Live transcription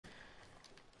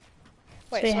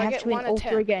Wait, So you so I have get to win 1 all 3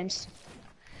 attempt. games.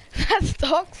 That's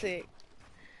toxic.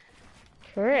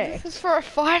 Correct. This is for a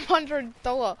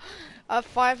 $500, a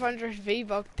 500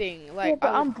 V-Buck thing. Like, Yeah,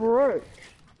 but I'm broke.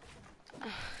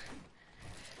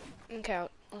 Okay,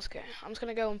 let's go. I'm just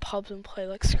gonna go in pubs and play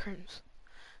like scrims.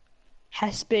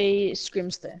 Has to be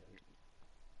Scrimster.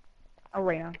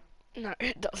 Arena. No,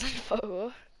 it doesn't,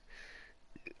 photo.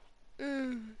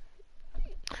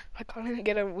 I can't even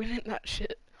get a win in that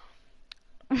shit.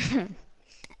 The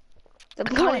I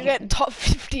can't even point. get top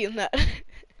 50 in that.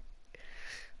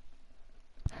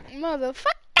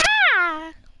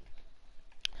 Motherfucker!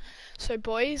 So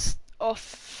boys, off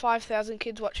 5,000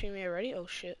 kids watching me already. Oh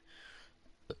shit.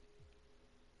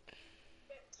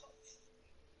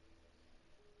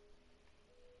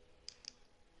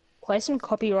 Play some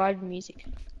copyrighted music.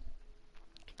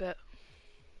 Bet.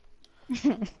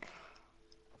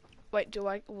 Wait,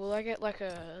 will I get like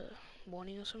a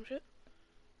warning or some shit?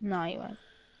 No, you won't.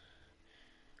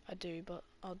 I do, but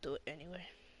I'll do it anyway.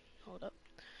 Hold up.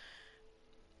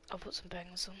 I'll put some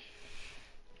bangers on.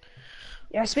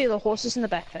 It has to be the horses in the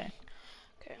back there.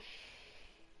 Okay.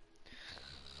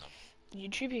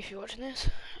 YouTube, if you're watching this,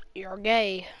 you're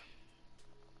gay.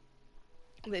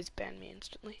 They just banned me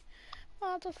instantly.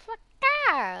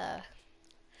 Motherfucker!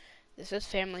 This is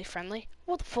family friendly.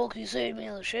 What the fuck you saying me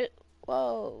other shit?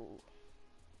 Whoa.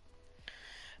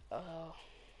 Oh.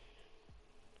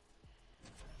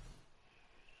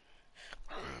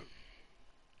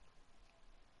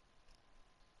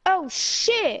 Oh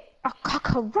shit! A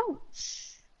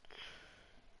cockroach!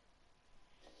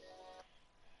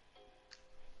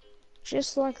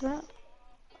 Just like that.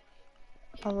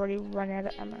 I've already run out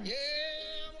of ammo.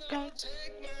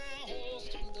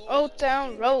 Old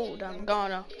Town Road, I'm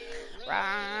gonna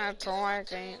ride till I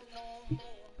can't.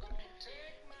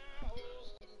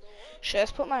 Should I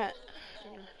just put my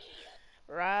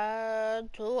ride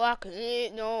till I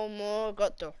can't no more?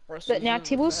 Got the horses. But now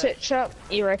Tib will search up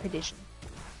Europa Edition.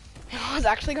 I was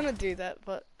actually gonna do that,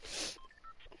 but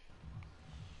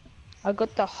I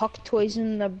got the Hawk toys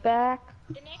in the back.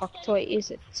 Hawk toy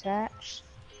is attached.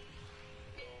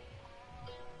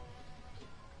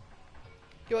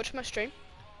 you watching my stream?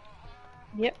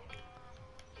 Yep.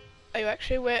 Are you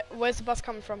actually? Where's the bus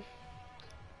coming from?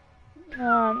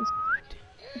 Let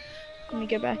me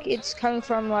go back. It's coming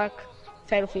from like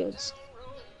Fatal Fields.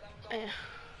 Yeah.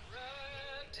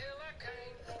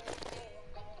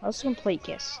 That's a complete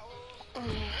guess.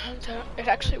 It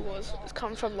actually was. It's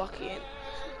coming from Lucky Inn.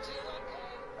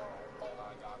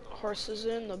 Horses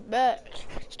in the back,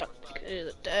 stuck in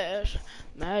the dash.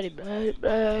 Matty,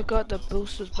 got the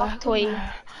boosters back. Toy.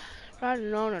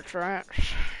 Riding on the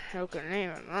tracks. You can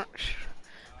even watch.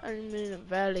 I'm in the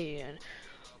valley, and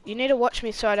you need to watch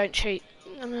me so I don't cheat.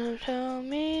 Tell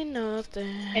me nothing.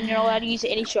 And you're not allowed to use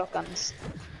any shotguns.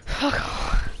 Fuck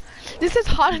off. This is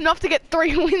hard enough to get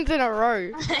 3 wins in a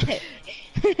row.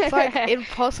 It's like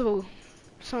impossible.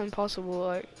 It's not impossible,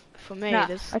 like, for me. Nah.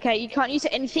 This... Okay, you can't use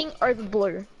anything over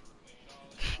blue.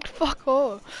 Fuck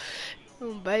off.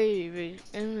 Oh, baby.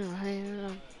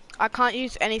 I can't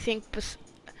use anything,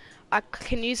 I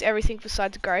can use everything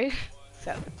besides grey.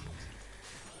 So.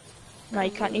 No,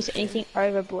 you can't use anything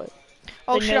over blue.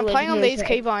 Oh But shit, no I'm playing on these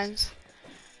legendaries. keybinds.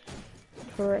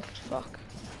 Correct. Fuck.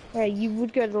 Yeah, you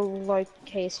would go to the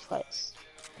lowcase place.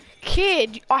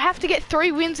 Kid, I have to get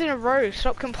 3 wins in a row.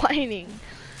 Stop complaining.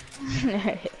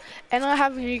 And I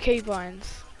have new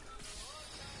keybinds.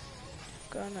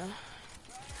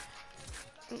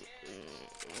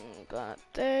 Gonna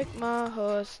take my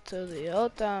horse to the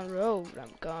old town road.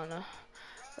 I'm gonna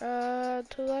ride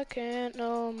till I can't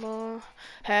no more.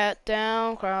 Hat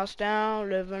down, cross down,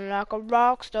 living like a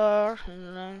rock star.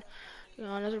 And then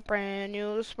on a brand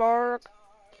new spark.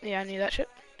 Yeah, I knew that shit.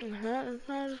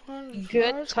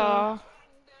 Guitar.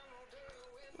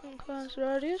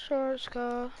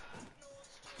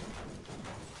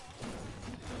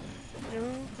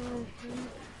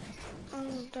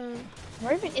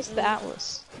 Where even is the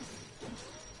Atlas?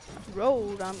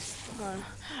 Road, I'm gonna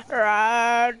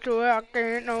ride till I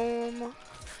can't no more.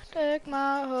 Take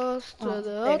my horse to the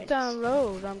there old it town is.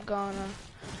 road. I'm gonna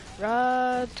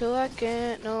ride till I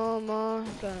can't no more.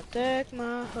 Gonna take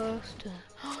my horse to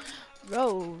the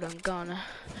road. I'm gonna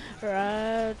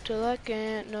ride till I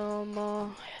can't no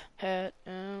more. Hat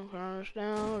down, cross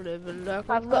down, living like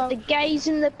a I've got the rock. gays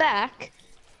in the back.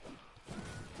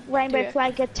 Rainbow Yeah.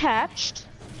 flag attached.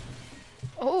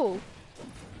 Oh.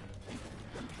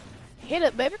 Hit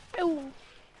it, baby. Oh.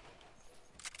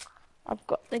 I've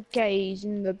got the gays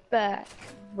in the back.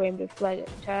 Rainbow flag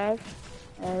attached.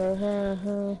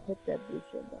 Hit that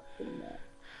bullshit back in there.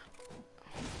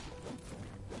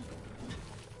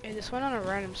 Yeah, this went on a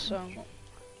random song.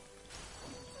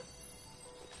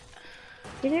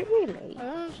 Did it really? I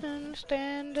don't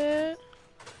understand it.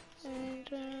 I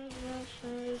don't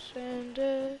understand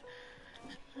it.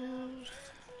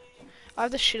 I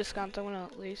have the shittest guns, I wanna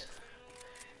at least.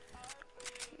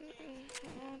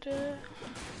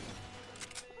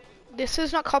 This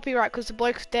is not copyright because the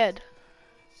bloke's dead.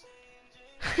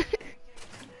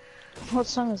 What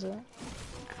song is it?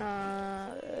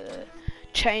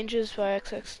 Changes by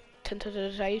XX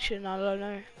Temptation, I don't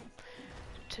know.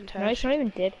 No, he's not even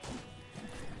dead.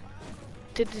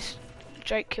 Did this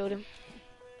Drake killed him?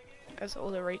 As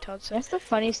all the retards said. That's the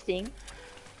funniest thing.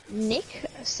 Nick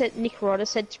Rodder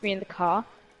said to me in the car,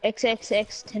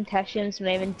 XXX Tentation's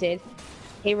not even dead.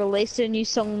 He released a new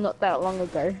song not that long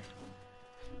ago.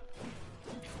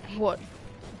 What?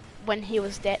 When he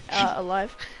was dead,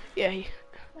 alive? Yeah.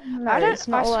 No, I don't. it's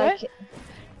not I swear. like.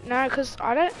 No, cause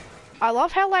I don't. I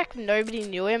love how like nobody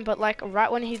knew him, but like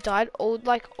right when he died, all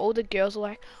the girls were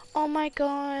like, "Oh my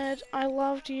god, I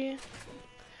loved you,"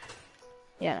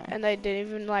 Yeah. and they didn't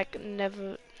even like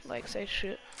never like say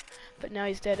shit. But now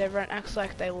he's dead. Everyone acts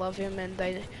like they love him and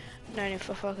they known him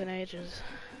for fucking ages.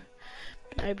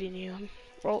 But nobody knew him.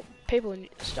 Well, people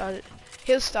started.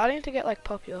 He was starting to get like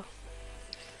popular.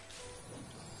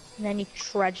 And then he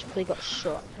tragically got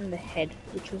shot in the head,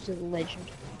 which was a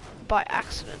legend. By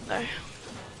accident though.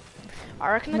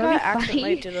 I reckon the That'd guy be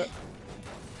accidentally funny. did it.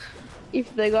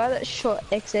 If the guy that shot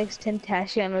XX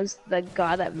Temptation was the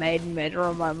guy that made Murder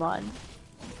on My Mind.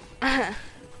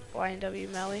 YNW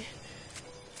Melly.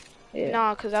 Yeah.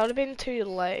 Nah, cause that would have been too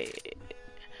late.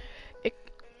 It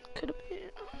could have been.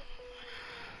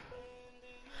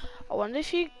 I wonder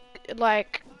if you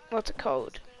like what's it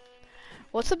called?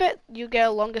 What's the bet you get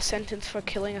a longer sentence for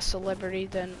killing a celebrity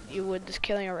than you would just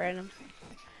killing a random?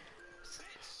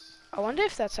 I wonder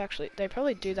if that's actually they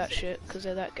probably do that shit because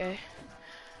they're that gay.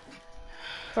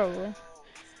 Probably.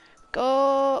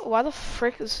 Go. Why the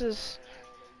frick this is?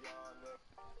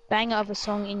 Bang of a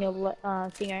song in your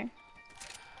thingo.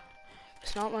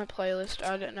 It's not my playlist.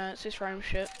 I don't know. It's just random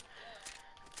shit.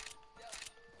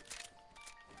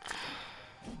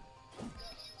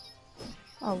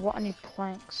 Oh, what? I need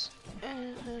planks.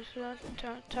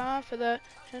 Time for that.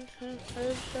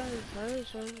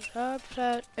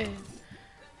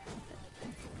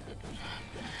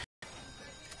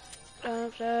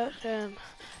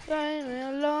 Leave me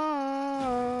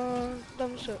alone.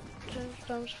 Thumbs up,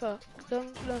 thumbs fuck,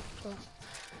 thumbs fuck.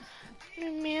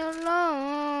 Leave me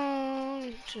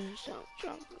alone. Thumbs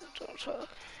fuck.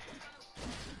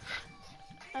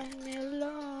 Leave me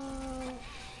alone.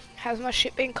 Has my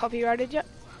shit been copyrighted yet?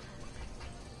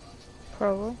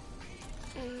 Probably.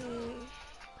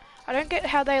 I don't get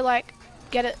how they like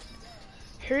get it.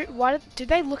 Why did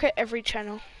they look at every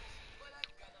channel?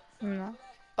 No.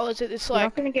 Oh, is it? It's You're like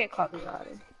not gonna get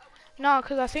copyrighted. no,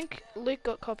 because I think Luke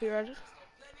got copyrighted,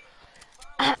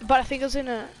 but I think it was in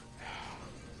a.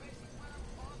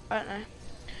 I don't know.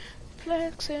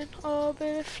 Flexing, oh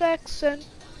baby, flexing.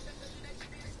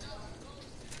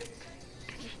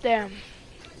 Damn.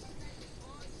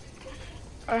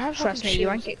 I don't have Trust me, fucking you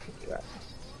won't shields. get copyrighted.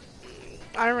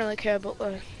 I don't really care about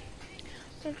the.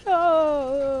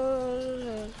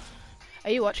 Are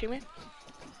you watching me?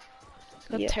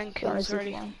 Got Yep, 10 kills zip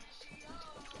already. line.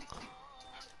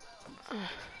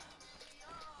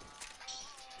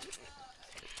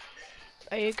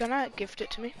 Are you gonna gift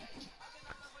it to me?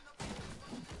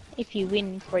 If you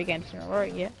win 3 games in a row,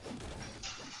 yeah.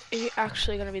 Are you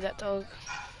actually gonna be that dog?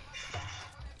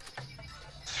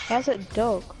 How's it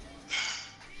dog?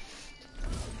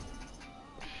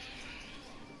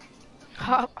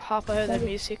 Harper heard the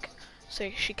music, so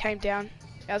she came down.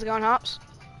 How's it going, Harps?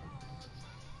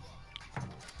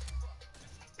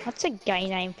 That's a gay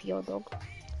name for your dog.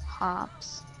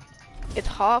 Harps. It's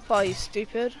Harper, you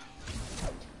stupid.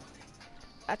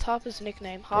 That's Harper's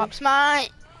nickname. Harps, mate!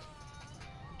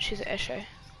 She's an Esho.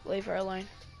 Leave her alone.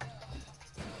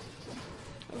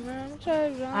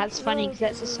 That's funny because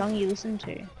that's the song you listen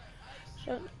to.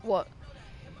 What?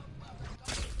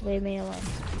 Leave me alone.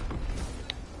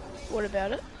 What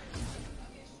about it?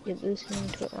 You're listening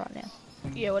to it right now.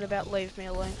 Yeah, what about leave me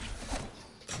alone?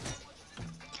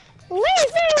 Leave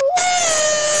me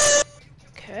alone!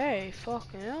 Okay,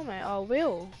 fucking hell, mate. I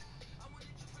will.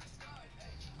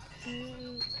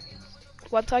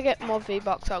 Once I get more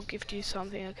V-Bucks, I'll gift you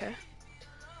something, okay?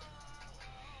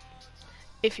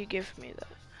 If you give me that.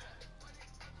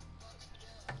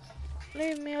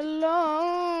 Leave me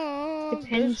alone.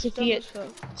 Depends if you get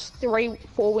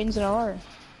 3-4 wins in a row.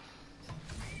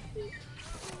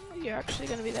 You're actually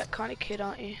gonna be that kind of kid,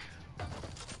 aren't you?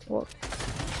 What?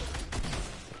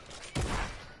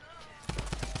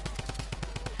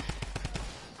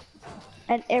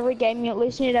 And every game you at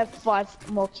least need to have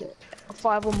 5 more kills.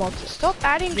 5 or more kills. Stop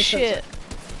adding Just shit.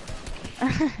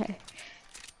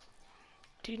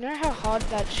 Do you know how hard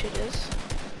that shit is?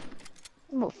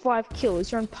 What, 5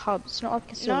 kills? You're in pubs. It's not like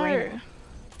a serena. No.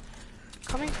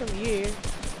 Coming from you.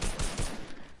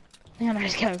 Yeah, no,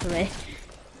 it's coming from me.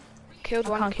 Killed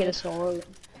one Can't get a kid. solo.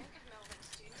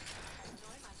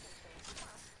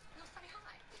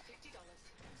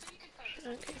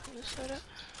 Okay, let's start it.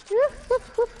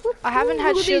 I haven't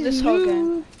had shield this whole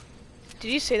game.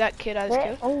 Did you see that kid I just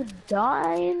They're killed? all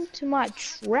dying to my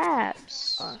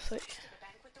traps. Oh,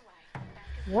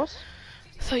 What?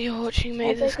 I thought you were watching me.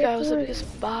 How'd they This get guy was the through?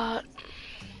 biggest bot.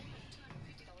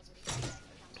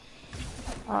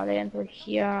 Oh, they enter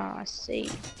here. I see.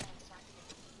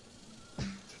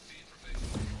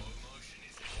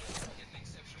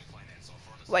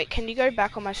 Wait, can you go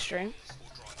back on my stream?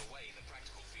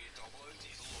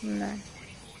 No.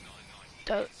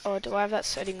 Do I have that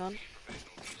setting on?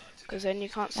 Because then you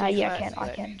can't see Yeah, if I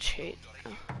can. cheat.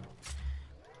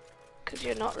 Because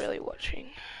you're not really watching.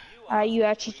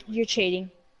 You're cheating.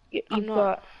 I'm You've not.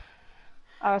 got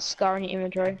a scar in your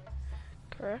inventory.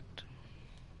 Correct.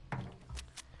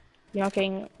 You're not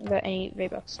getting any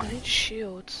V-Bucks. I need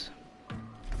shields.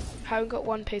 Haven't got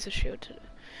one piece of shield today.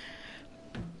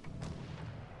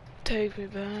 Take me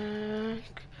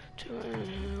back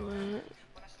to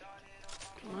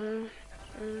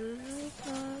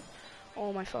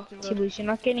oh my fucking god. Tibbles, you're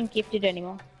not getting gifted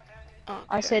anymore. Okay.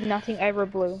 I said nothing over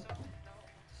blue.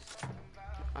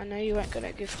 I know you weren't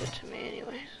gonna gift it to me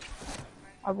anyways.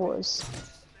 I was.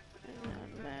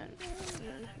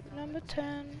 Number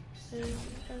 10 and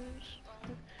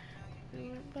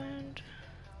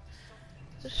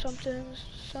there's something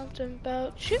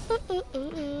about you.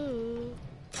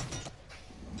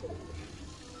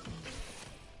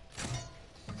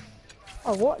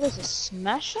 Oh, what? There's a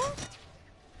smasher?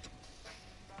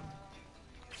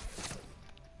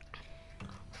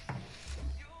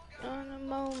 On a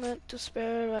moment to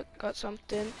spare, I got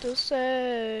something to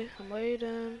say. I'm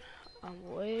waiting.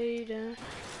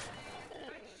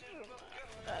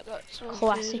 I got something.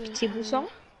 Classic Tibble song?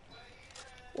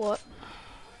 What?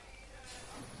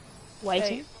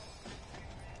 Waiting.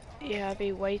 Hey. Yeah, I'll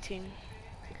be waiting.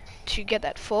 To get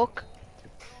that fork,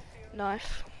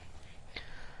 knife.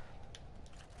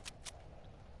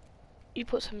 You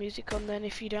put some music on then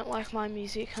if you don't like my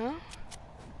music, huh?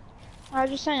 I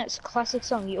was just saying it's a classic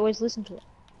song. You always listen to it.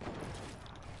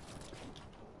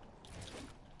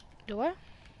 Do I?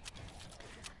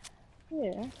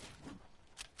 Yeah.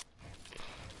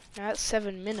 Now it's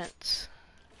 7 minutes.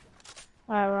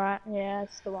 Alright, yeah,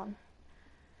 that's the one.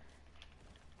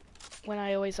 When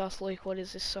I always ask Luke what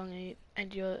is this song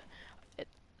and it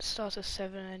starts at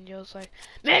 7 and you're like,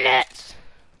 minutes!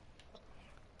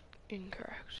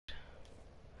 Incorrect.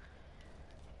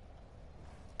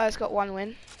 I just got 1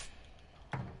 win.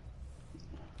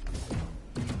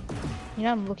 You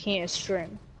know I'm looking at your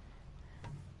stream.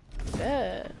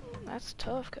 Yeah, that's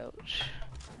tough, coach.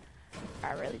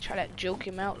 I really try to joke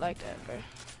him out like that, bro.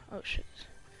 Oh shit.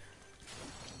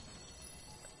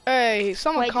 Hey,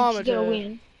 someone commented. Did you get a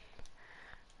win?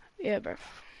 Yeah, bro.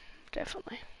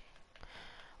 Definitely.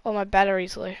 Oh, my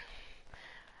battery's low.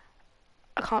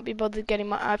 I can't be bothered getting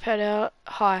my iPad out.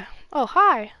 Hi. Oh,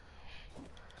 hi.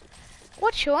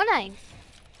 What's your name?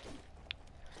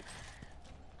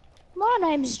 My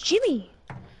name's Jimmy.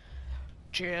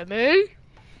 Jimmy?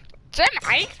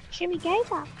 Jimmy? Jimmy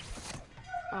Gator.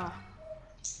 Oh.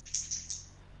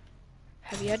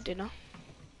 Have you had dinner?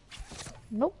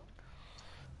 Nope.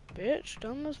 Bitch,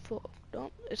 dumb as fuck. Dumb.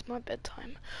 It's my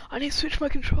bedtime. I need to switch my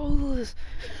controllers.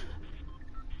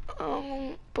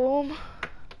 Boom.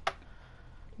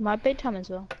 My bedtime as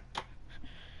well.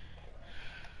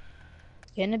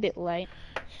 Getting a bit late.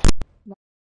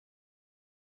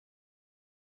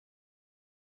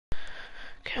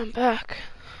 Okay, I'm back.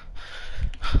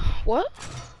 What?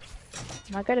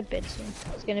 I might go to bed soon.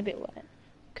 It's getting a bit late.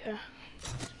 Okay.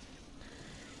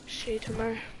 See you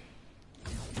tomorrow.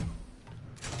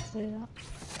 Yeah.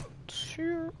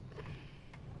 Sure.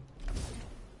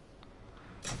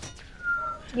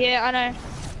 Yeah, I know.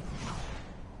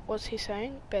 What's he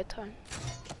saying? Bedtime.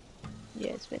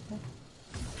 Yeah, it's bedtime.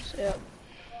 So, yeah.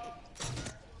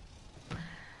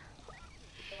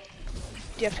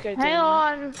 Do you have to go to Hang dinner?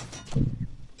 on. Do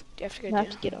you have to go to I have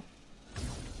dinner? to get up.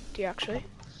 Do you actually?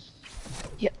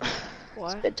 Yep.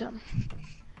 Why? It's bedtime.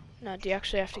 No, do you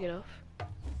actually have to get off?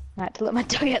 I had to let my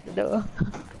dog out the door.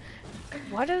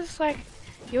 Why does, like,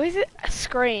 you always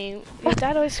scream, your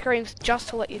dad always screams just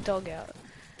to let your dog out.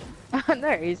 I know,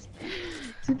 it's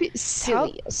a bit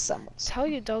silly or something. Tell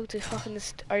your dog to fucking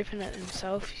just open it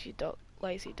himself if your dog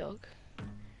lazy dog.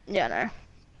 Yeah, no.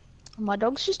 My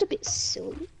dog's just a bit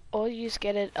silly. Or you just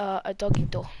get it a doggy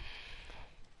door.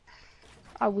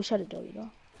 I wish I had a doggy dog.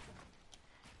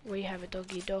 We have a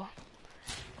doggy door,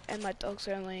 and my dog's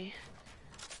only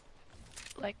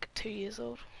like 2 years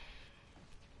old.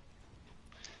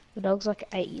 The dog's like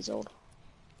 8 years old.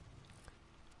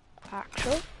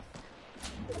 Actually,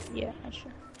 Yeah,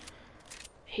 actually.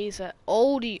 he's an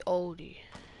oldie.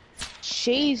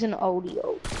 She's an oldie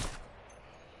old.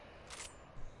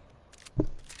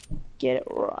 Get it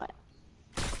right.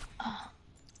 I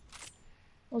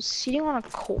was sitting on a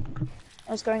cork.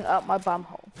 I was going up my bum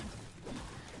hole.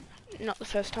 Not the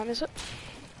first time, is it?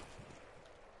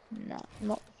 No,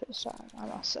 not the first time, I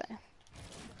must say.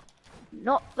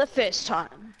 Not the first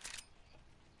time.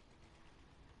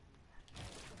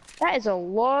 That is a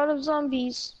lot of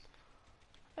zombies.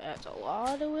 That's a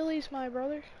lot of willies, my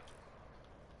brother.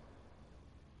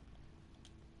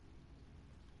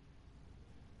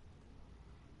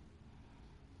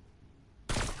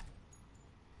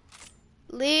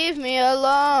 Leave me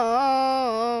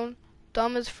alone.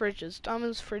 Dumb as fridges, dumb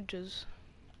as fridges.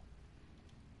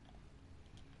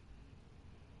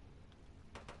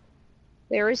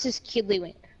 There is this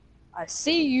Kiddlywink. I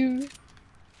see you.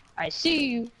 I see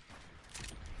you.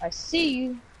 I see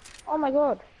you. Oh my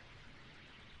god.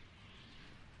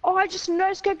 Oh, I just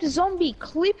no-scoped a zombie.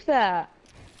 Clip that.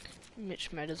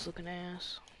 Mitch Meadows looking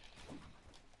ass.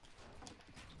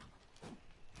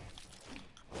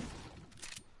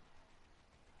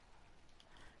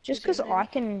 Just because I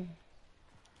can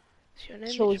Is your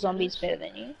name kill Mitch zombies Meadows?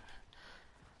 better than you.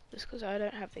 Just because I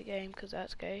don't have the game, because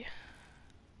that's gay.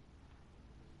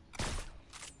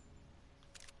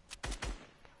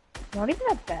 Not even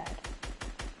that bad.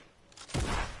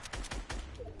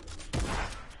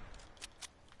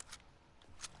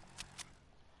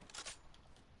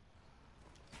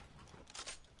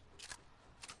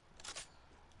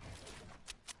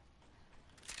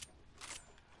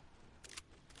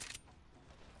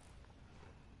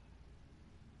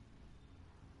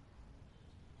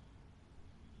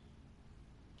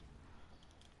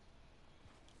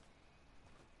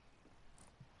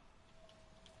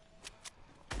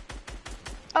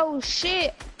 Oh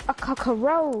shit! A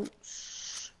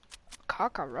cockroach.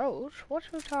 Cockroach? What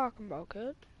you talking about,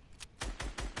 kid?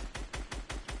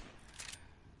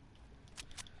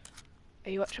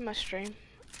 Are you watching my stream?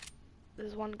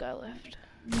 There's one guy left.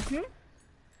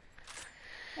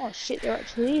 Oh shit, there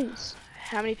actually is.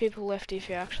 How many people left if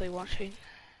you're actually watching?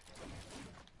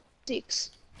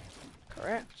 6.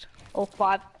 Correct. Or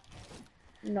 5.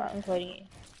 Not including you.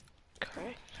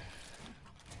 Correct.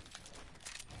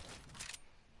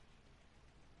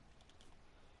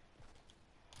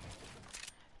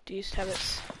 Do you just have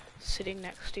it sitting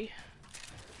next to you?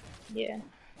 Yeah.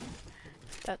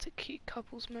 That's a cute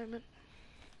couples moment.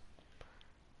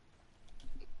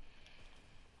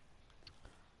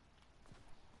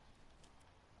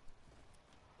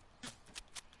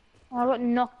 Oh, I got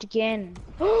knocked again.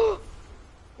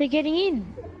 They're getting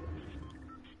in.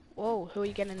 Whoa, who are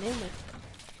you getting in with?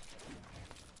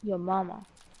 Your mama.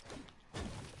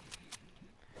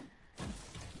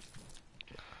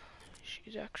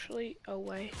 She's actually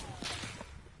away.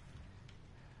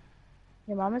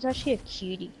 Your mama's actually a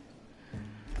cutie.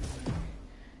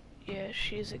 Yeah,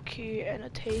 she's a Q and a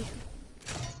T.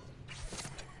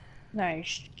 No,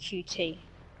 QT.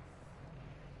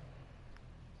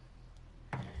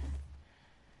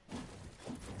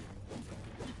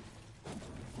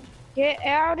 Get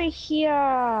out of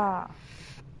here!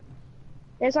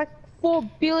 There's like 4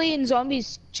 billion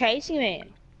zombies chasing me.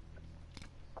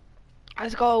 I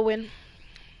just gotta win.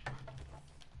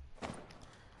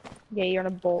 Yeah, you're on a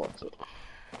ball, kid.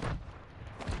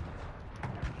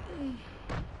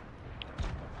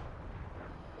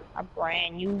 A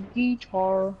brand new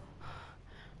guitar.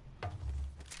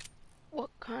 What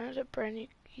kind of brand new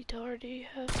guitar do you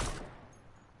have?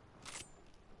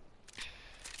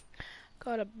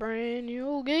 Got a brand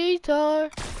new guitar.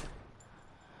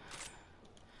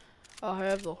 I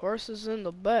have the horses in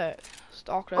the back.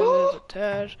 Stocked out as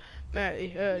attached. Matty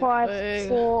had 5,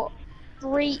 4,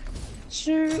 3,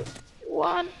 2,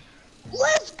 1.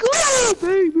 Let's go,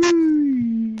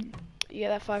 baby! You get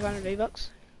that 500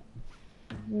 V-Bucks?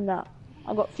 No,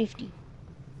 I got 50.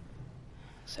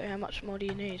 So how much more do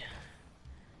you need?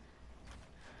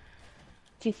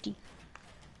 50.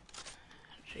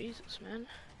 Jesus, man.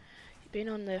 You've been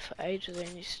on there for ages and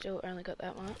you still only got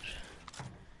that much.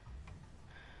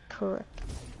 Correct.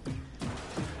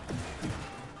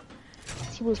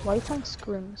 He was way on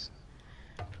scrims.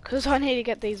 Because I need to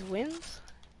get these wins.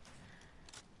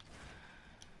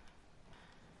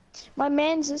 My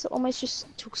man's just almost just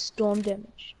took storm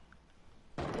damage.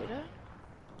 Did it?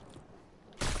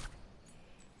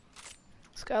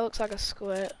 This guy looks like a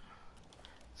squirt.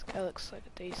 This guy looks like a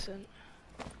decent.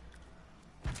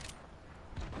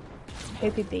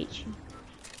 Hope he beats you.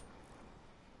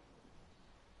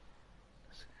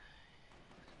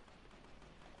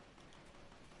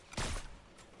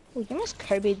 Oh, you almost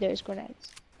Kobe'd those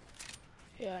grenades.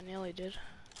 Yeah, I nearly did.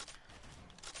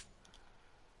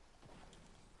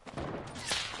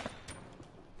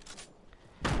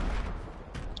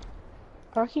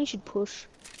 I reckon you should push.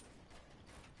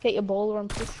 Get your bowler and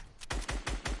push.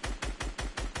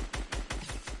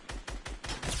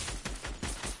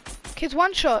 Kid's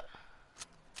one shot.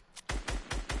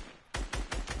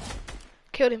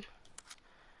 Killed him.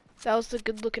 That was the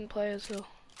good looking player as well.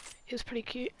 He was pretty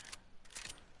cute.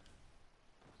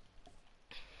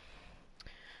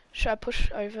 Should I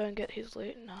push over and get his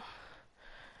loot? No.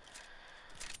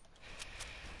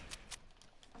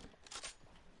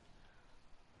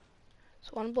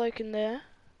 There's one bloke in there.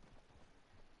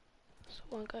 There's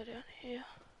one guy down here.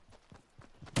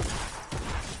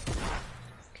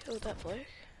 Killed that bloke.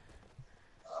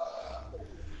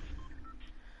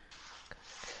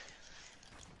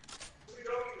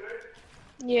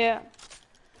 Yeah.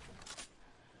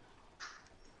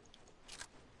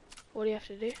 What do you have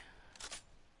to do?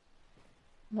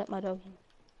 Let my dog in.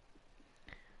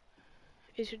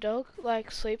 Is your dog like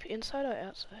sleep inside or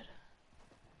outside?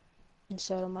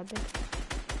 Inside on my bed.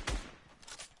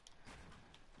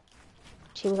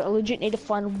 I legit need to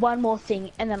find one more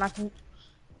thing and then I can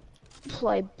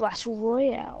play Battle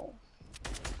Royale.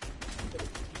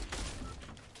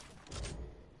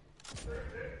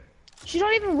 She's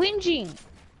not even whinging.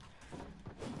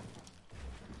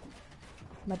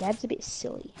 My dad's a bit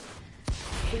silly.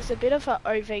 He's a bit of an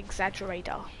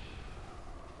over-exaggerator.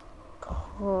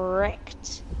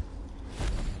 Correct.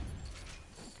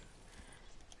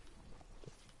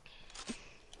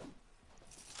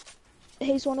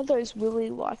 He's one of those Willy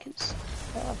likers.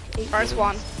 First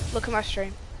one. Look at my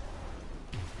stream.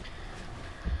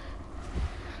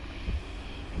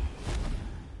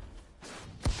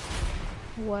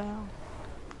 Wow.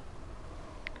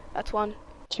 That's one.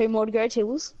 2 more to go,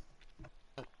 Tibbles.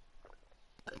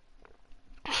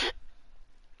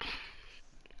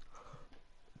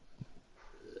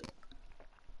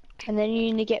 And then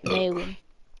you need to get me a win.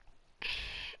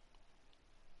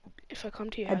 If I come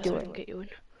to your I'd house, do I it. can get you in.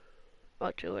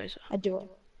 I'll do it. I do it.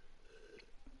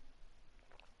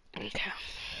 Okay.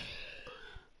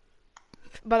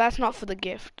 But that's not for the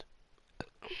gift.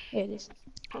 Yeah, it is.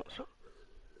 Oh, so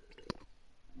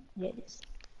Yeah, it is.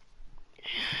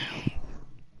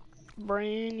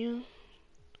 brand new.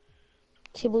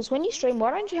 Tibbles, when you stream,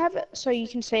 why don't you have it so you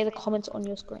can see the comments on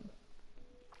your screen?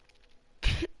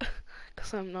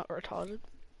 Because I'm not retarded.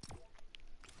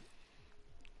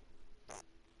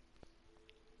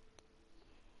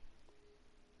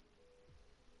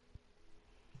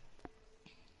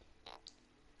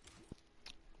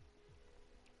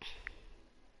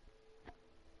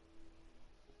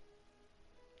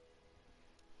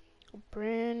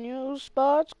 Brand new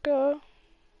spots go.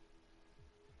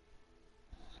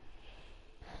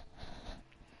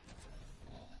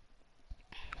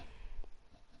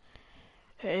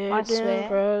 Head swear. down,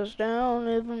 cross down,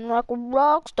 living like a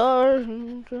rock star.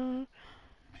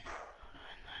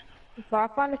 If I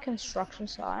find a construction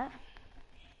site,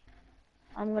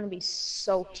 I'm gonna be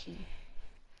salty.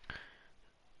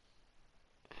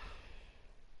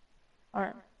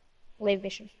 Alright, leave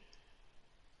mission.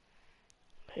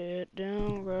 Head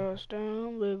down, cross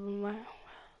down, living like.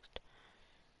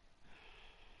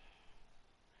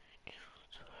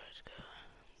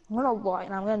 I'm gonna like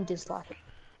and I'm gonna dislike it.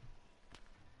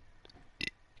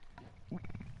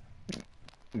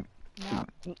 No.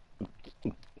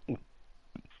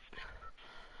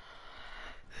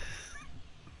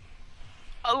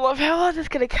 I love how I just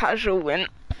get a casual win.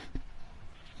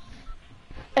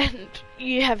 And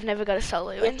you have never got a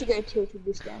solo You win. have to go tilted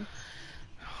this game.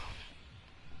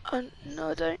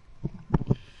 No, I don't.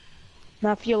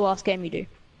 Now for your last game you do.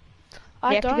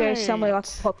 I You have don't. to go somewhere like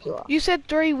popular. You said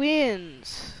 3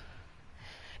 wins.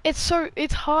 It's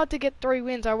hard to get 3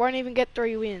 wins. I won't even get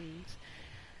 3 wins.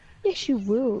 Yes you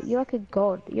will. You're like a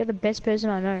god. You're the best person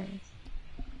I know.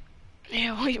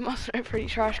 Yeah, well, you must know pretty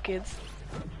trash kids.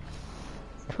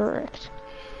 Correct.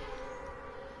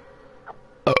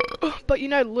 But you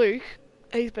know Luke,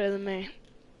 he's better than me.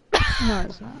 No,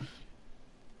 it's not.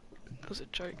 It was a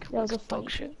joke. That was a Luke's funny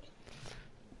dog shit.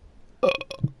 joke.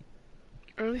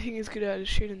 The only thing he's good at is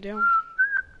shooting down.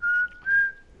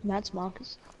 That's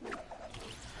Marcus.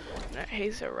 No,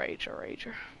 he's a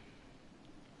rager.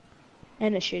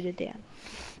 And a shooter down.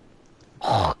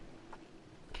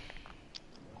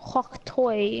 Hawk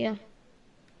toy.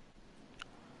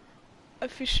 A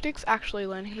fish stick's actually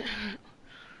learning that.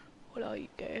 What are you,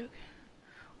 go?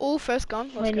 Oh, first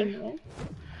gun, let's go. Learning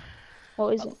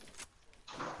what is it?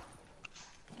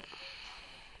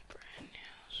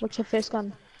 What's your first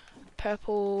gun?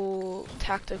 Purple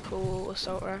tactical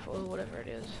assault rifle or whatever it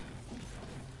is.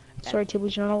 Sorry,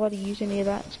 Tibbles, you're not allowed to use any of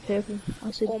that. It's purple. I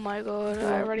said. Oh my god,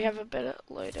 I already have a better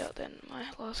loadout than my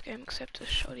last game, except a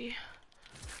shoddy.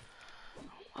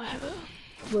 I have a...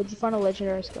 Where'd you find a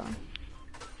legendary scar?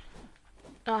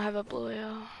 I have a blue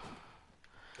AR.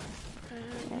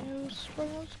 Brand new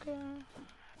sports car.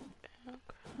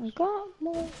 I got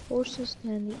more horses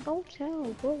than the old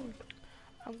town road.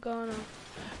 I'm gonna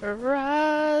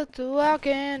ride till I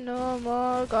can't no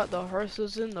more. Got the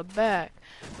horses in the back,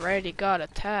 ready, got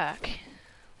attack.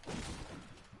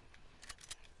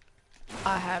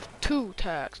 I have 2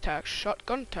 tags,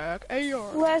 shotgun tag,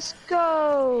 AR. Let's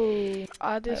go!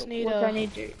 I just need what do I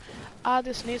need to do? I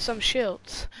just need some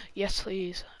shields. Yes,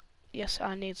 please. Yes,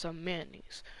 I need some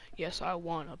minis. Yes, I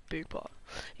want a big pot.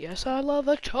 Yes, I love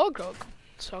a chug jug.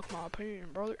 Suck my opinion,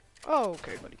 brother. Oh,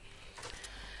 okay, buddy.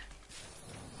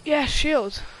 Yeah,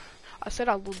 shields. I said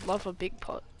I would love a big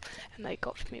pot, and they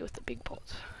got me with the big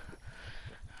pots.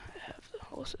 I have the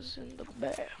horses in the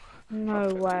back.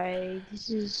 No way. This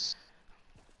is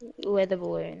weather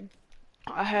balloon.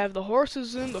 I have the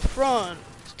horses in the front.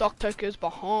 Stock takers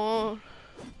behind.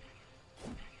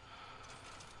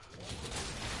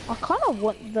 I kind of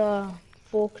want the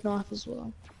fork knife as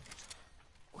well.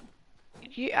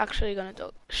 You actually gonna do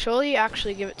it? Surely you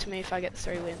actually give it to me if I get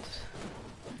 3 wins.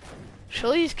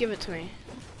 Surely just give it to me.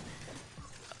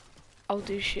 I'll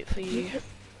do shit for you.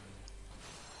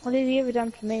 What have you ever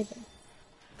done for me then?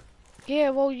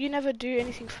 Yeah, well, you never do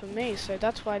anything for me, so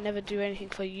that's why I never do anything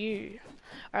for you.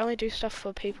 I only do stuff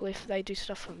for people if they do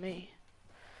stuff for me.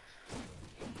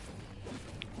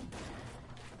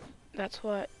 That's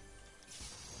why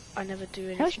I never do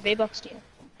anything. How much V-Bucks do you have?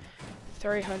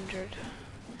 300.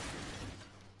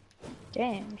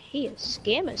 Damn, he is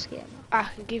scammer. I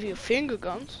can give you finger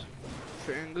guns.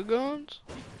 Finger guns?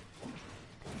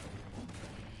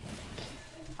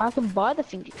 I can buy the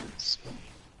finger guns.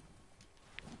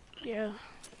 Yeah,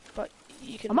 but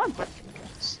you can... I might buy the finger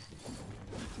guns.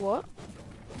 What?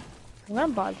 I'm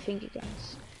gonna buy the finger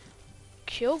guns.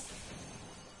 Kill?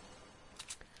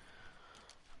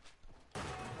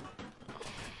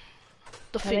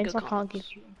 The That finger means I guns. can't give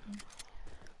you.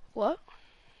 What?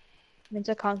 Means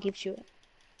I can't give you it.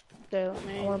 So I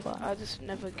mean, I wanna buy. I just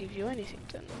never give you anything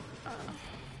then.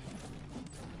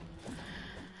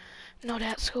 Not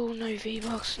at school, no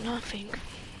V-Bucks, nothing.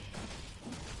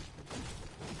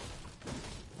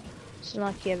 It's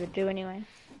not like you ever do anyway.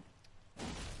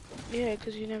 Yeah,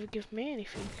 because you never give me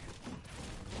anything.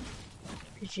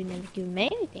 Because you never give me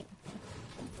anything.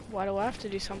 Why do I have to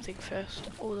do something first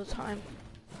all the time?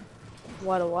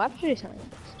 Why do I have to do something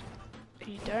first?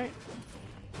 You don't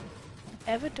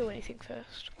ever do anything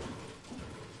first.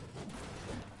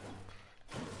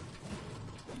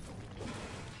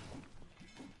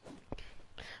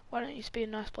 Why don't you just be a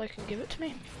nice bloke and give it to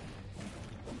me?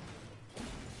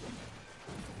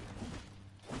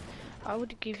 I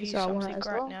would give you So I want it something as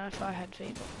right well. now if I had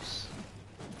V-Bucks.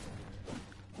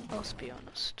 Let's be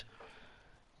honest.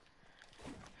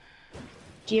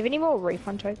 Do you have any more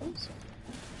refund tokens?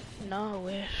 No, I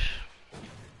wish.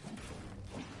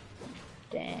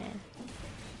 Damn.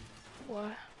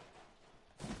 Why?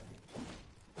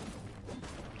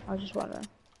 I was just wondering.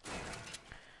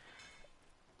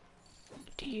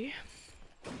 Do you?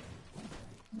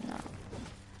 No.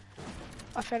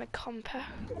 I found a combat.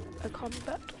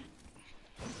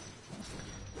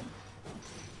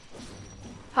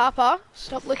 Harper,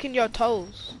 stop licking your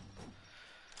toes.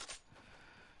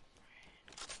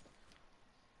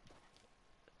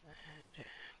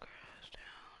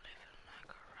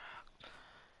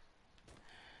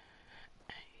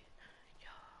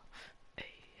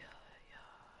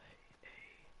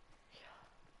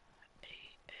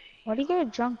 Why do you go to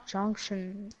Junk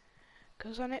Junction?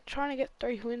 Because I'm trying to get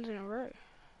 3 wins in a row.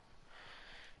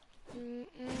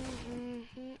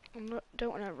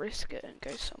 Don't want to risk it and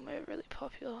go somewhere really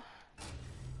popular.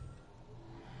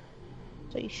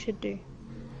 That's what you should do.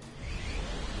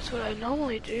 That's what I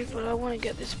normally do, but I want to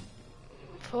get this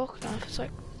fork knife. It's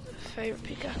like favorite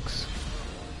pickaxe.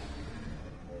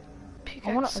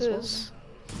 I want it as well. Pickaxes.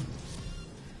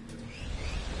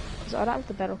 Because I don't have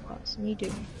the battle pass, and you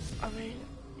do. I mean,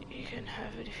 you can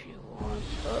have it if you want,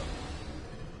 but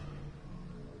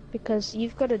Because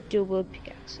you've got a dual wield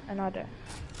pickaxe, and I don't.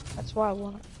 That's why I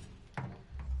want it.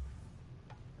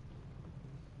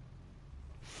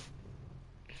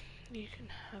 You can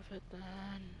have it then.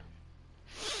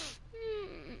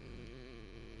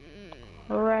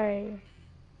 Hooray.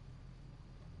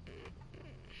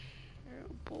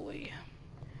 Oh boy.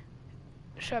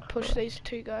 Should I push these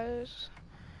two guys?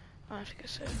 I have to go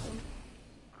save them.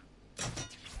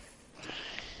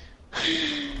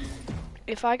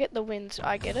 If I get the wins,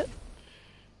 I get it?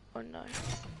 Or no?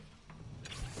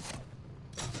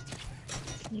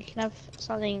 You can have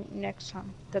something next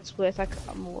time that's worth like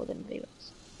more than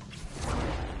V-Bucks.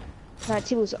 Right,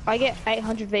 Tibbles, I get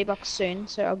 800 V-Bucks soon,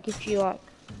 so I'll give you like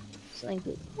something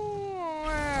good.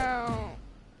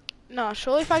 No,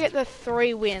 surely if I get the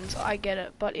 3 wins, I get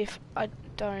it. But if I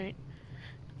don't,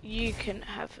 you can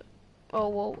have it. Oh,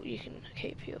 well, you can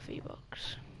keep your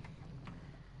V-Bucks.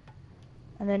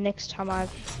 And then next time I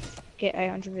get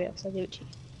 800 V-Bucks, I'll give it to you.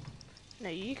 No,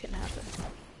 you can have it.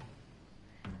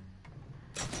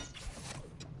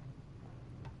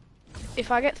 If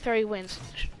I get 3 wins,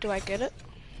 do I get it?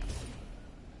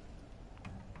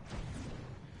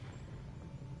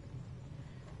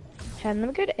 Okay, let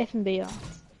me go to FNBR.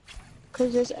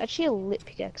 Because there's actually a lit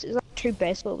pickaxe. It's like 2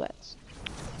 baseball bats.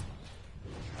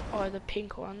 Oh, the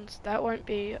pink ones. That won't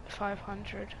be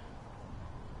 500.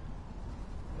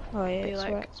 Oh yeah, It'll be it's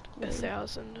like right.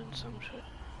 1,000 and some shit.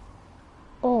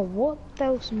 Oh, what?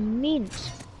 That was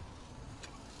mint.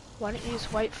 Why don't you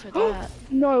just wait for that?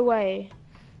 No way.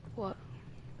 What?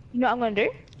 You know what I'm gonna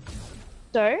do?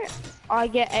 So, I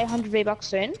get 800 V-Bucks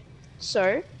soon.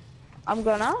 So, I'm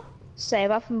gonna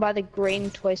save up and buy the green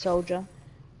toy soldier.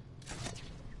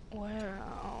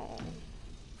 Wow.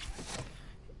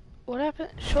 What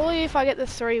happened? Surely if I get the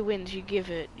 3 wins, you give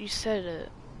it. You said it.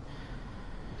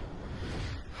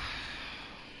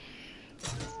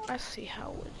 I see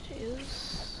how it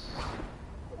is.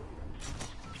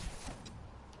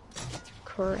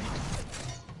 Correct.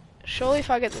 Surely if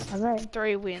I get the Okay.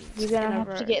 3 wins, You're gonna in a have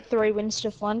row. to get 3 wins to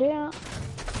find out.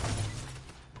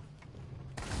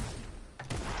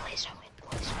 Please don't win,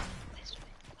 please don't win, please don't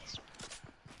win, please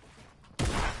don't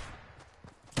win.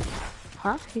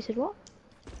 Huh? You said what?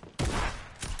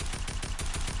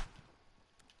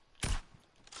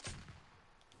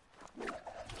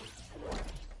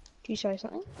 Did you say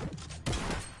something?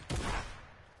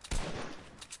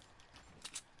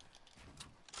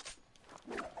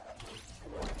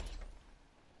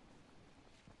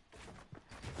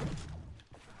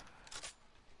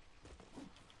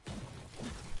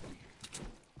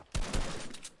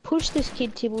 Push this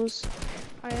kid, Tibbles.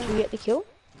 I Did you am. get the kill?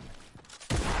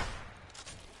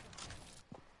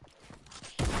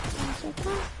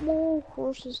 More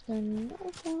horses than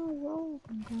nothing road.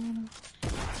 I'm gonna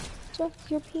suck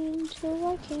your peen till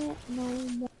I can't no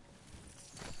more.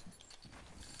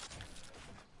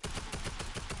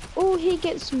 Oh, he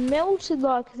gets melted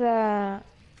like that.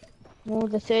 Well,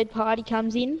 the third party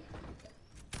comes in.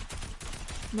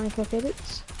 Minecraft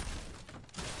edits.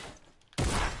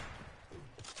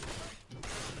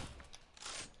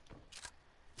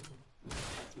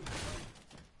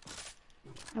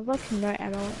 I've like no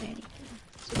ammo or anything.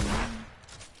 It's annoying.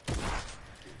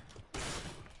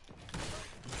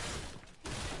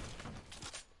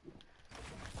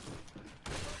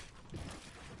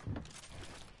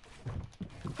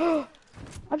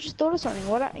 I just thought of something.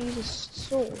 Why don't I use a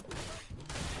sword?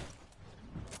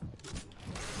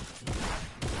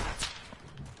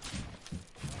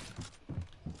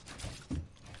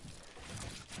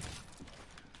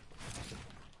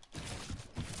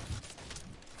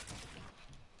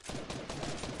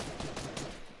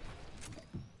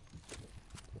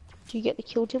 Do you get the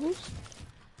kill, Tibbles?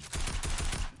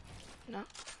 No.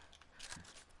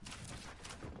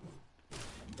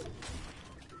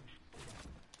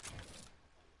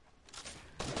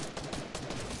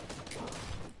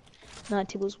 No,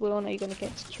 Tibbles, we all know you're gonna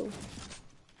get the kill.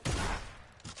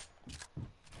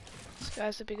 This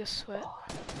guy's the biggest sweat.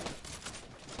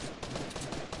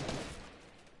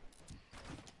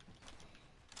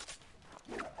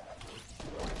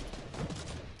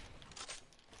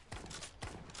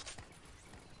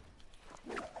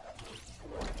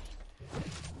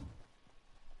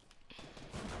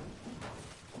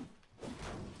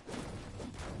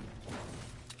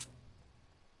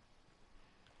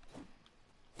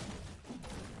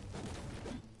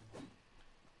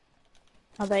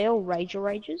 Are they all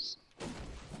rages?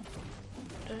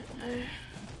 Don't know.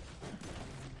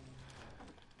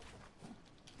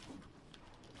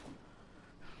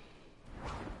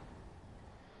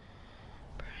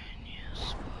 Brand new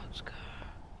sports car.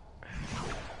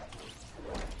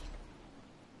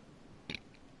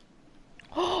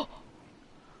 Oh!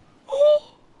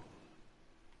 Oh!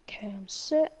 Okay, I'm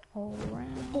set all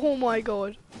around. Oh my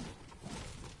god.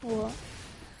 What?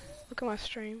 Look at my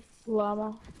stream.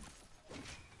 Llama.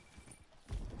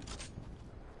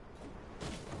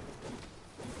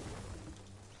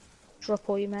 Drop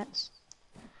all your mats.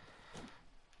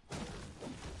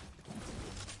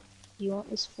 You want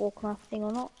this fork knife thing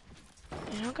or not?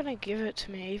 You're not gonna give it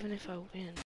to me even if I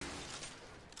win.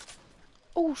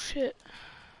 Oh shit.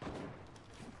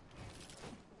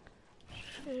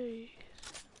 Jeez.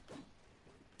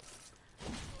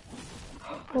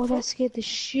 Oh, that scared the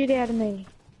shit out of me.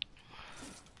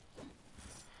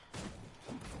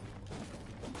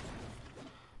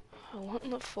 I want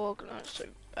the fork knife so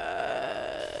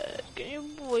bad. Can you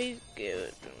please give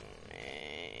it to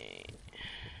me?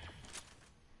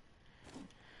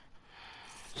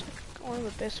 It's like one of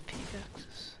the best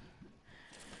pickaxes.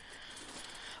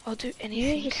 I'll do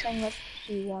anything. You're just saying that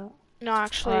you want. No,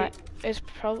 actually, Alright. it's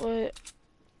probably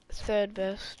third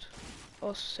best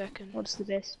or second. What's the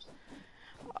best?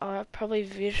 Probably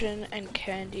Vision and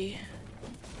Candy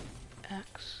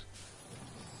Axe.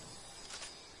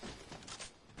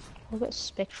 What about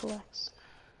Spectral Axe?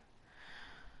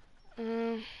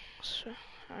 So,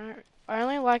 I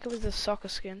only like it with the soccer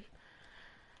skin.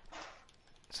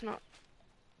 It's not.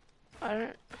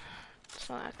 It's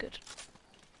not that good.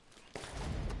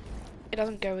 It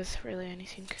doesn't go with really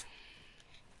anything.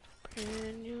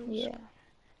 Premium. Yeah.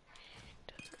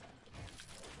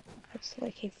 That's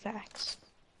like a fax.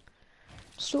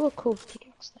 Still a cool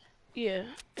pickaxe though. Yeah,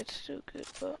 it's still good,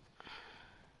 but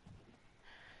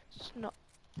it's not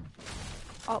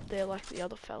up there like the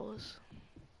other fellas.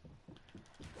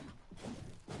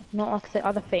 Not like the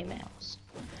other females.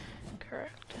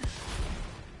 Correct.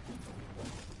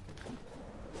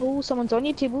 Oh, someone's on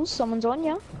you, Tibbles. Someone's on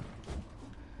you.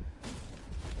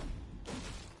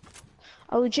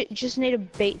 I legit just need to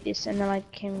beat this and then I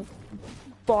can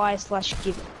buy /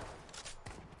 give it.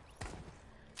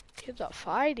 Kids are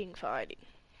fighting.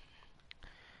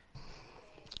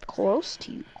 Close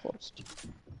to you, close to you.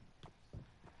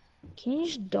 Can you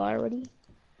just die already?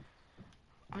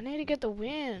 I need to get the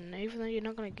win, even though you're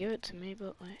not gonna give it to me,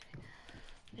 but like,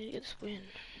 I need to get this win.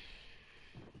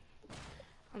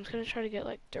 I'm just gonna try to get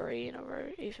like 3 in a row,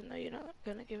 even though you're not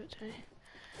gonna give it to me.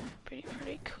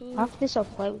 Pretty cool. After this, I'll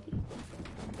play with you.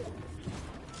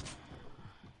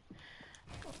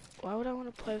 Why would I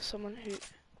want to play with someone who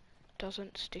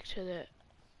doesn't stick to the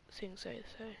things they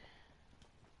say?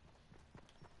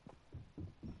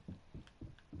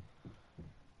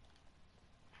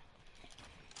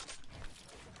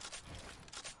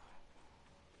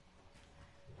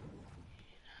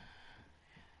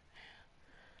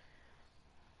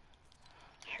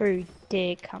 Who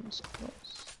dare comes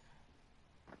close?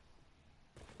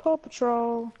 Paw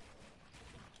Patrol.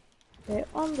 They're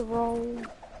on the roll.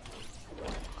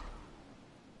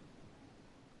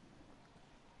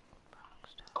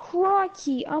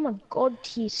 Crikey, I'm a god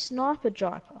tier sniper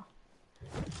driver.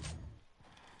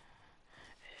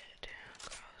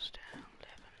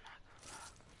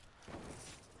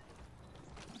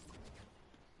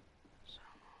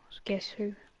 Guess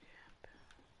who?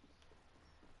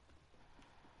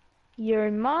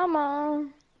 Your mama.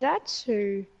 That's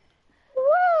who.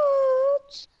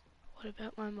 What? What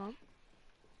about my mom?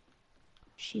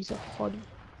 She's a hottie.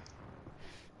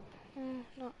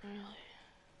 Not really.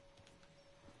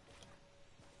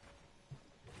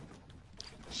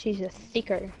 She's a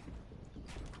thicker.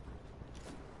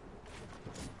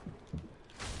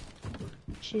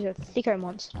 She's a thicker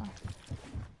monster.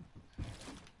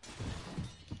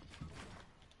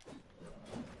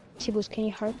 Tibbles, can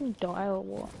you hurry and die or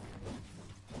what?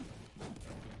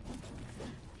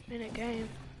 Minute game.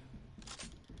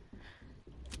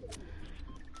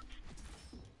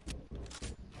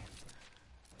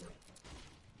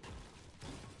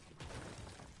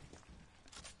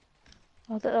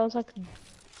 I thought that was like...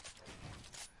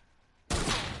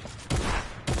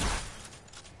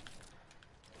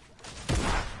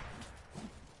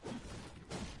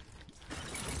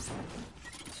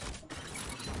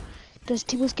 Does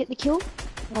Tibbles get the kill?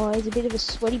 Oh, he's a bit of a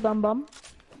sweaty bum.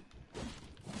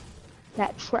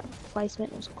 That trap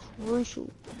placement was crucial.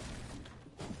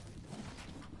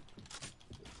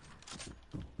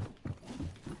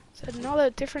 It's another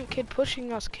different kid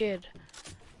pushing us, kid.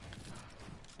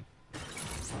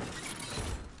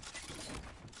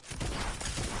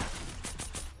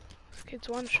 This kid's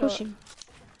one shot. Push him.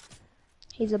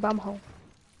 He's a bumhole.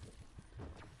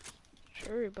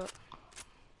 True, but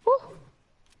Woo!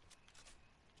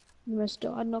 You almost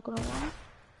died, not gonna lie.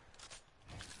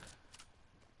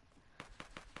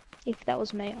 If that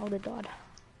was me, I would have died.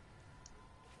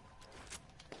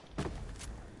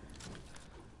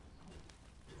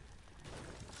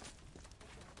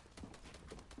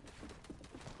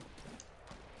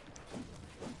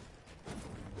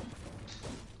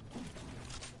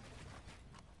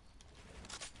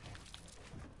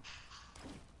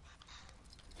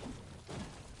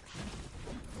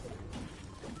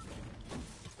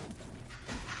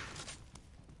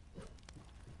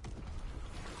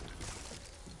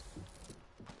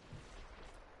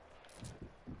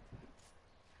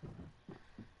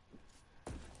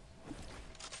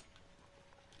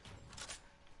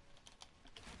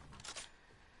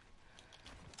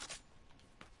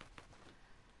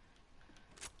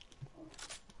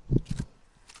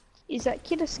 Is that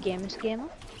kid a scammer?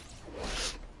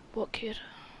 What kid?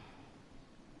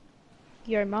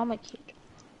 Your mama kid.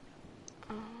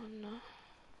 Oh no.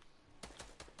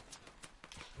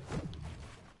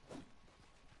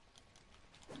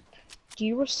 Do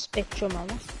you respect your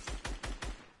mama?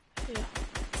 Yeah.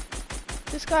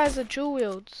 This guy has a dual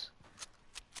wields.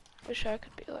 Wish I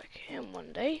could be like him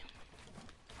one day.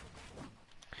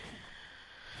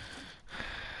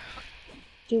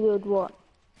 Do you wield what?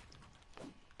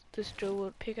 This dual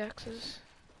wield pickaxes.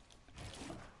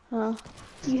 You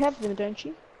have them, don't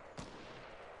you?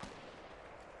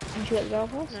 Don't you get the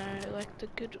battle pass? No, like the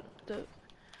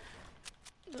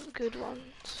good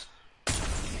ones.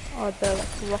 Oh, the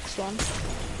rocks one.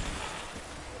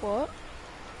 What?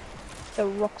 The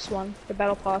rocks one. The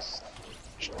battle pass.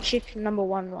 Chip number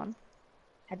one.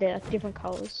 Had they like different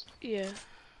colors. Yeah.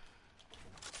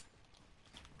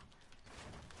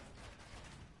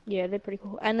 Yeah, they're pretty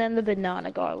cool. And then the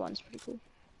banana guy one's pretty cool.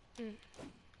 Mm.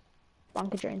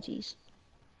 Bunker Jonesy's.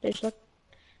 There's like,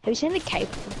 have you seen the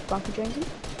cape of Bunker Jonesy?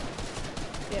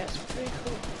 Yeah, it's pretty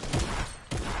cool.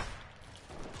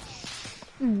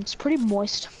 It's pretty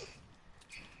moist.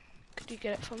 Could you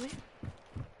get it for me?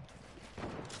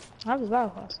 I have a battle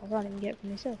pass. I can't even get it for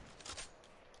myself.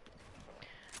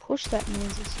 Push that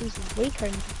means he's weaker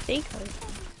than Deco.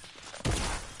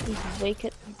 He's weaker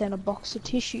than a box of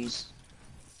tissues.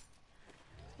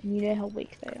 And you know how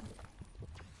weak they are.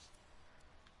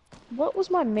 What was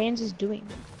my man's doing?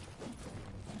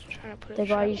 Just trying to put The it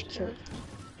guy you killed.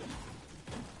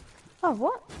 Oh,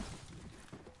 what?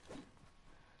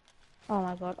 Oh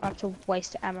my god, I have to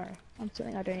waste ammo on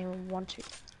something I don't even want to.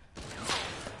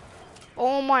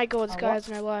 Oh my god, this Oh, guy what? has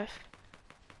no life.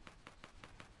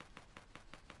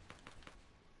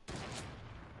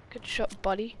 Good shot,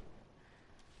 buddy.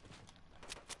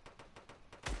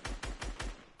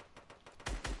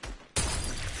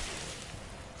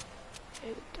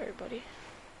 Okay, good throw, buddy.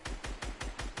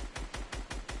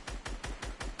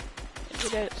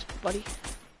 Good edits, buddy.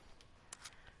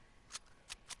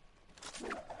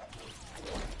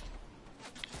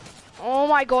 Oh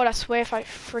my god, I swear if I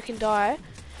freaking die.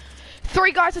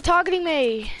 3 guys are targeting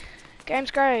me! Game's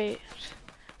great.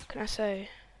 What can I say?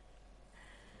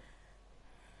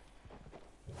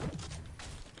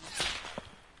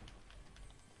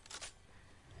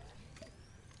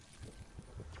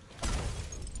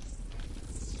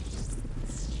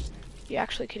 You're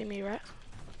actually kidding me, right?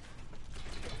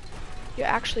 You're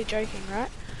actually joking,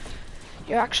 right?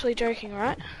 You're actually joking,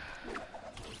 right?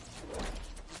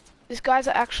 These guys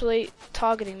are actually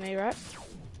targeting me, right?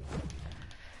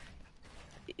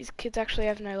 These kids actually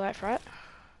have no life, right?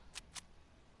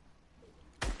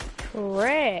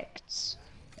 Correct.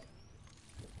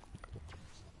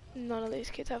 None of these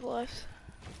kids have lives.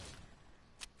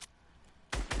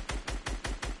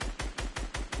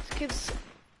 This kid's...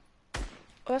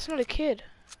 Oh, that's not a kid.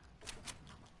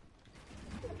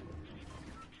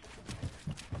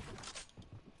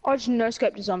 I just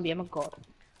no-scoped a zombie, oh my god.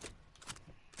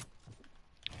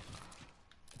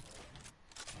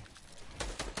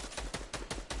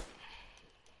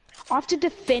 I have to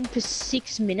defend for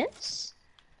 6 minutes?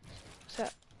 So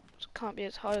that can't be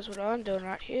as hard as what I'm doing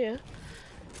right here.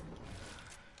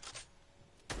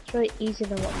 It's really easier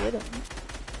than what you're doing.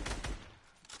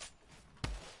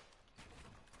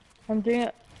 I'm doing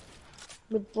it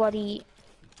with bloody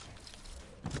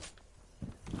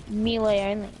melee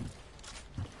only.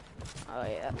 Oh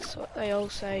yeah, that's what they all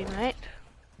say, mate.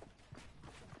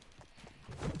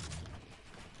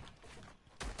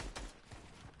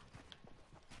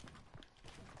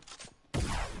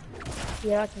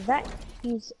 Yeah, like that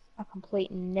is a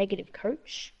complete negative,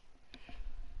 coach.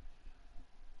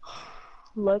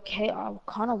 Locate, I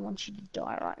kind of want you to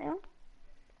die right now.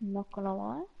 I'm not gonna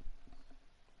lie.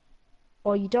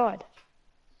 Oh, you died.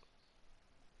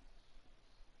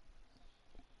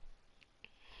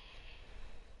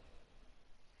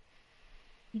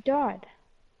 You died.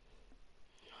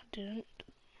 I didn't.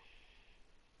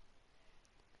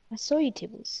 I saw you,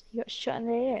 Tibbles. You got shot in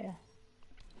the air.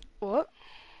 What?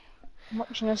 I'm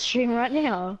watching a stream right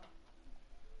now.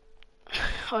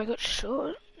 I got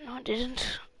shot. No, I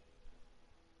didn't.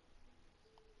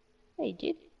 Yeah, you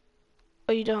did.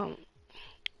 Oh, you don't.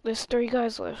 There's 3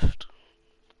 guys left.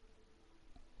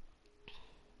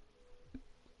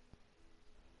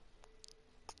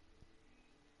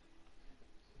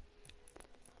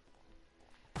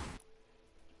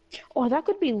 Oh, that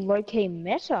could be low-key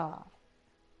meta.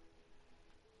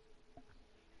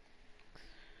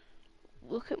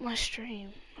 Look at my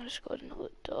stream. I just got another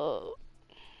dog.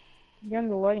 You're on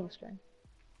the loading screen.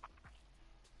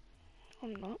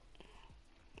 I'm not.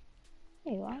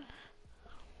 There you are.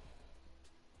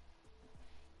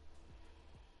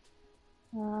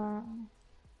 Uh,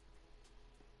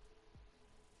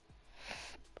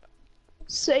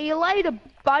 See you later,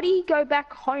 buddy. Go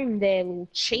back home there, little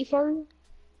chiefo.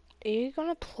 Are you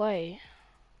gonna play?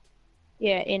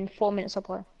 Yeah, in 4 minutes I'll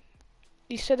play.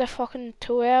 You said that fucking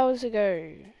 2 hours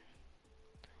ago.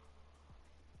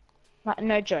 Like,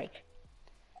 no joke.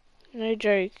 No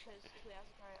joke. Because 2 hours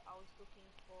ago I was looking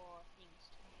for things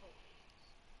to complete.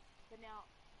 But now,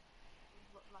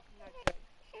 like, no joke.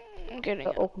 I'm getting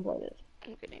They're up. all completed.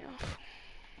 I'm getting off.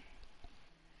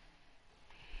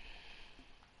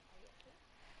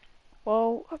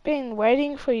 Well, I've been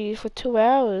waiting for you for 2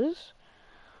 hours.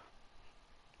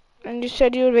 And you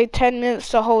said you would be 10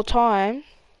 minutes the whole time.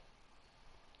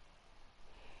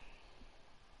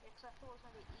 Yeah, because I thought it was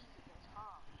going to be easy, but it's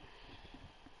hard.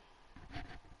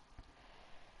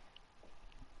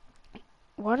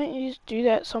 Why don't you just do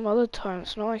that some other time?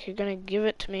 It's not like you're gonna give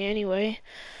it to me anyway.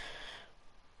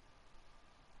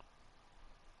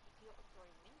 You got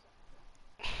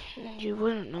the 3 wins. You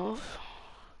wouldn't have.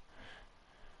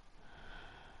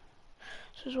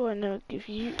 This is why I never give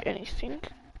you anything.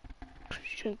 'Cause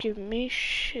you don't give me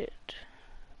shit.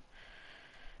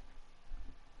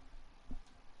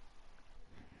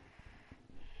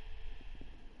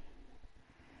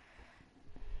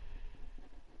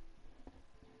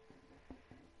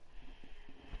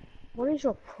 What is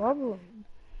your problem?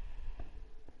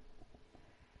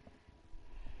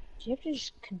 Do you have to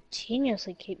just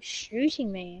continuously keep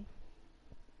shooting me?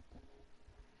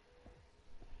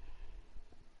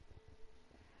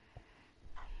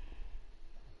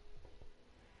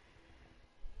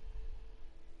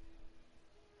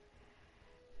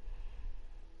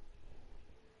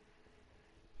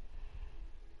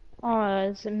 Oh,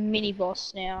 it's a mini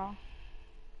boss now.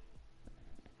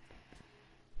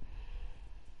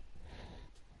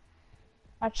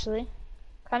 Actually,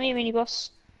 come here, mini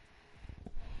boss.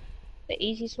 The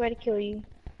easiest way to kill you.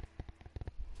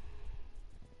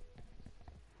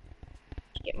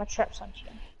 To get my traps onto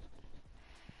you.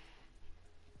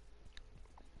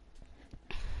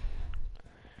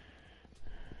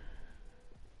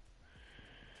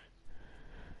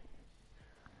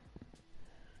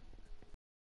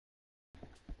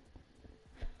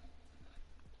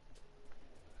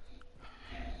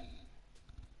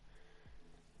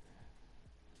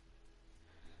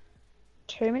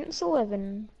 Two minutes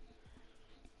 11.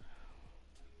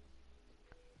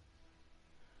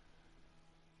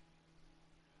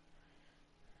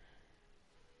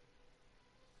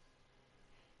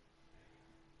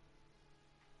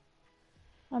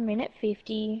 A minute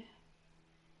 50.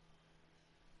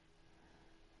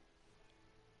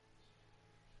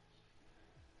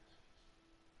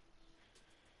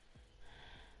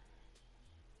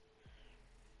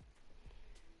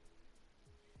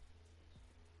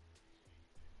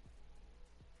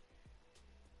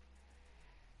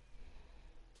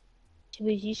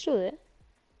 Was you still there?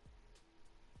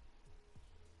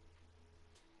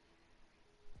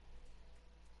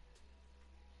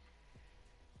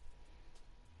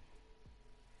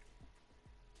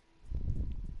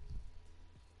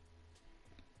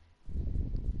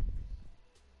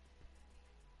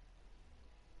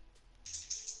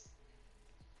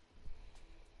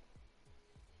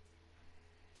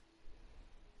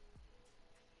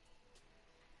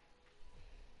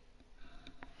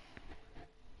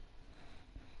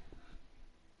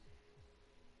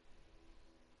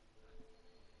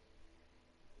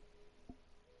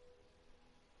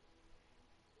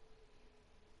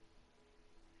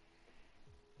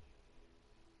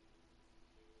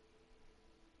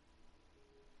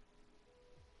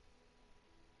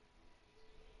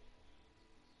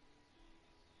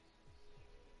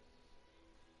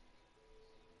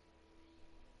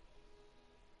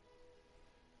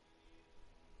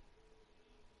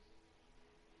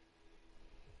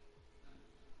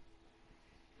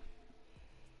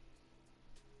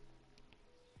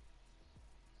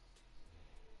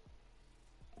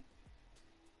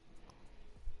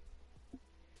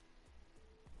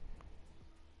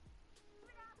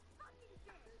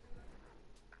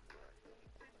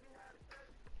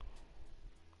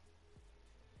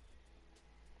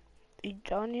 You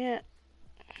done yet?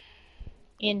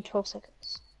 In 12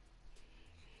 seconds.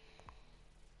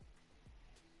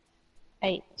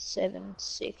 8, 7,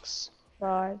 6,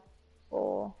 5,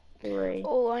 4, 3,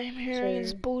 All I'm hearing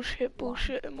is 2, bullshit, 1.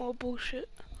 bullshit, and more bullshit.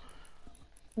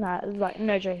 Nah, like,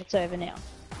 no joke, it's over now.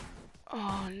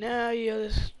 Oh, now you're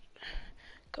just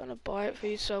gonna buy it for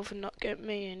yourself and not get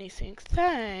me anything.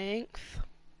 Thanks.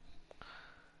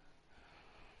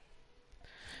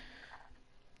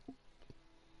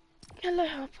 Hello,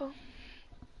 Harper.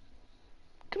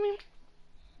 Come here.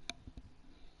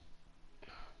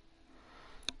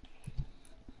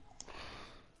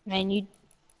 And you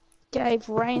gave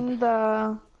Rain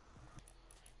the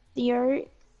Theo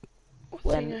What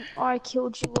when thing? I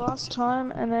killed you last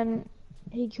time, and then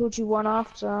he killed you one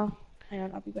after. Hang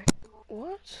on, I'll be back.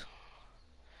 What?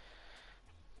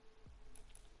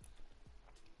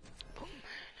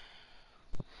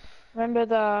 Remember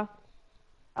the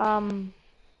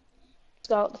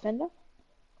Scarlet Defender?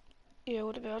 Yeah,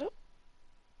 what about it?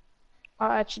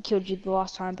 I actually killed you the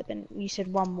last time, but then you said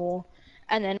one more,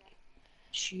 and then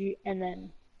shoot, and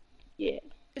then yeah.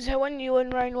 Is that when you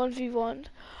and Rain 1v1?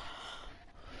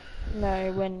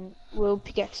 No, when we'll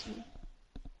pickaxing you.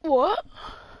 What?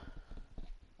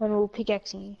 When we'll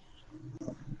pickaxing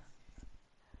you.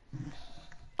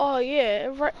 Oh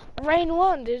yeah, Rain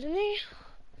won, didn't he?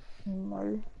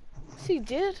 No. Yes, he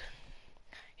did.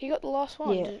 He got the last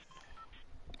one. Yeah.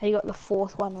 He got the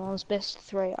fourth one and it was best of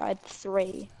three. I had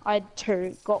three. I had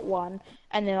two, got one,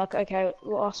 and then like, okay,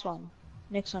 last one.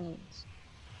 Next one wins.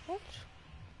 What?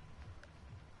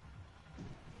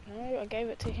 No, I gave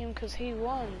it to him because he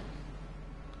won.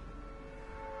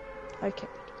 Okay.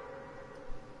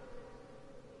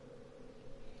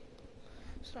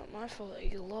 It's not my fault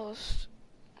that you lost.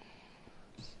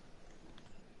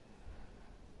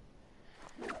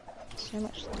 So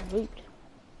much loot.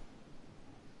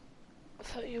 I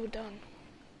thought you were done.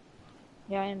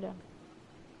 Yeah, I am done.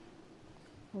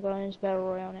 I'm going into Battle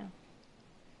Royale now.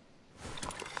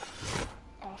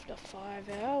 After 5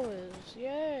 hours,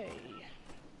 yay!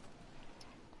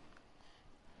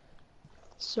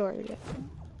 Sorry about that.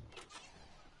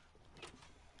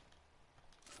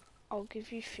 I'll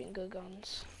give you finger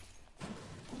guns.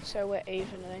 So we're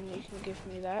even, and then you can give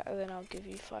me that, and then I'll give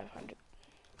you 500.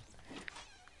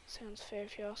 Sounds fair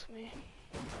if you ask me.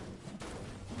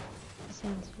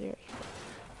 Sounds very fair.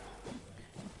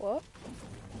 What?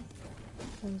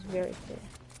 Sounds very fair.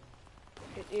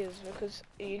 It is, because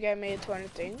you gave me a 200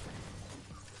 thing,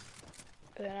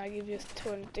 and then I give you a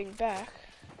 200 thing back.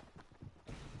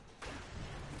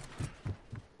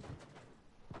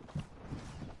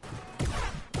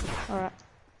 Alright.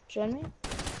 Join me?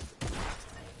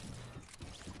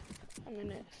 I'm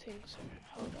in a thing, so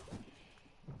hold up.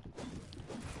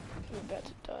 I'm about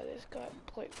to die. This guy,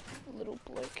 little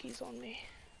bloke, he's on me.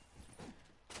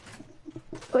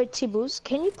 Wait, Tibbles,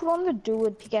 can you put on the dual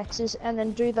pickaxes and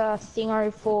then do the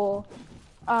thingo for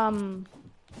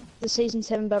the Season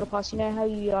 7 Battle Pass? You know how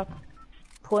you like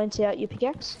point out your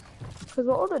pickaxe? Because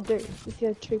what would it do if you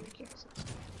have two pickaxes?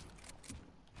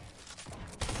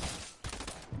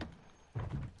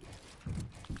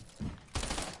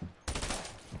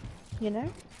 You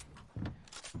know?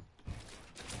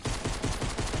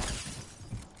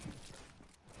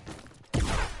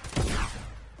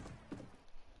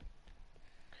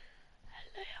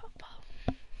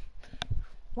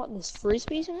 What, there's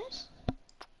frisbees in this?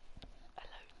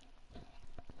 Hello.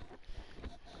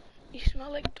 You smell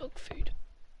like dog food.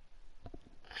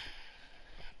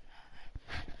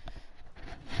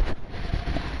 Down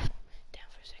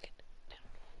for a second.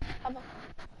 Down.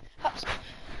 Up.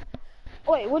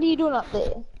 Wait, what are you doing up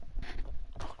there?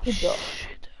 Good job.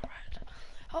 Shit,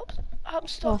 alright. Up, Oh,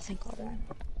 stop. thank God.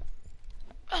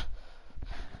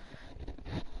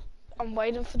 I'm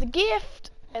waiting for the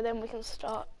gift, and then we can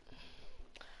start.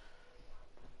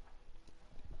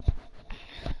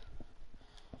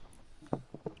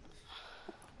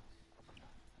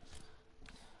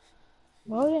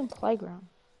 Why are we in playground?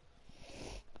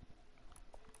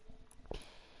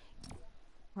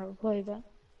 Alright, we'll play that.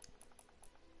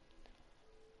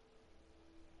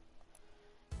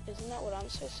 Isn't that what I'm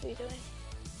supposed to be doing?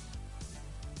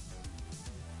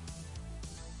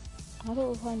 I thought we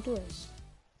were playing duos.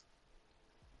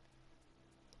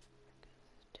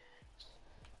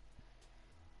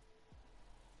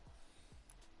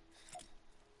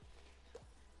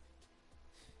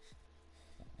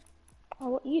 Oh,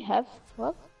 what you have?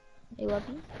 Love? I love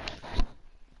you.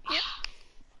 Yep.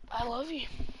 I love you.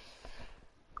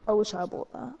 I wish I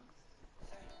bought that.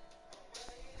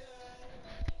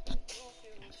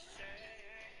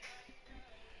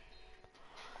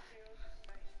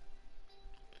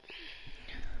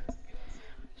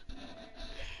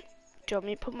 Do you want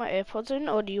me to put my AirPods in,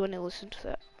 or do you want to listen to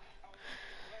that?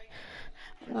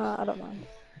 I don't mind.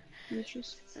 You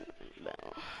choose.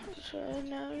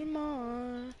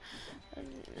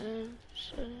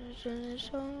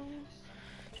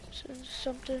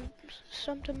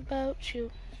 Something about you.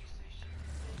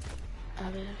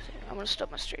 I'm gonna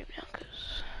stop my stream now,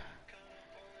 cause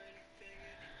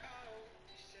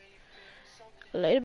later.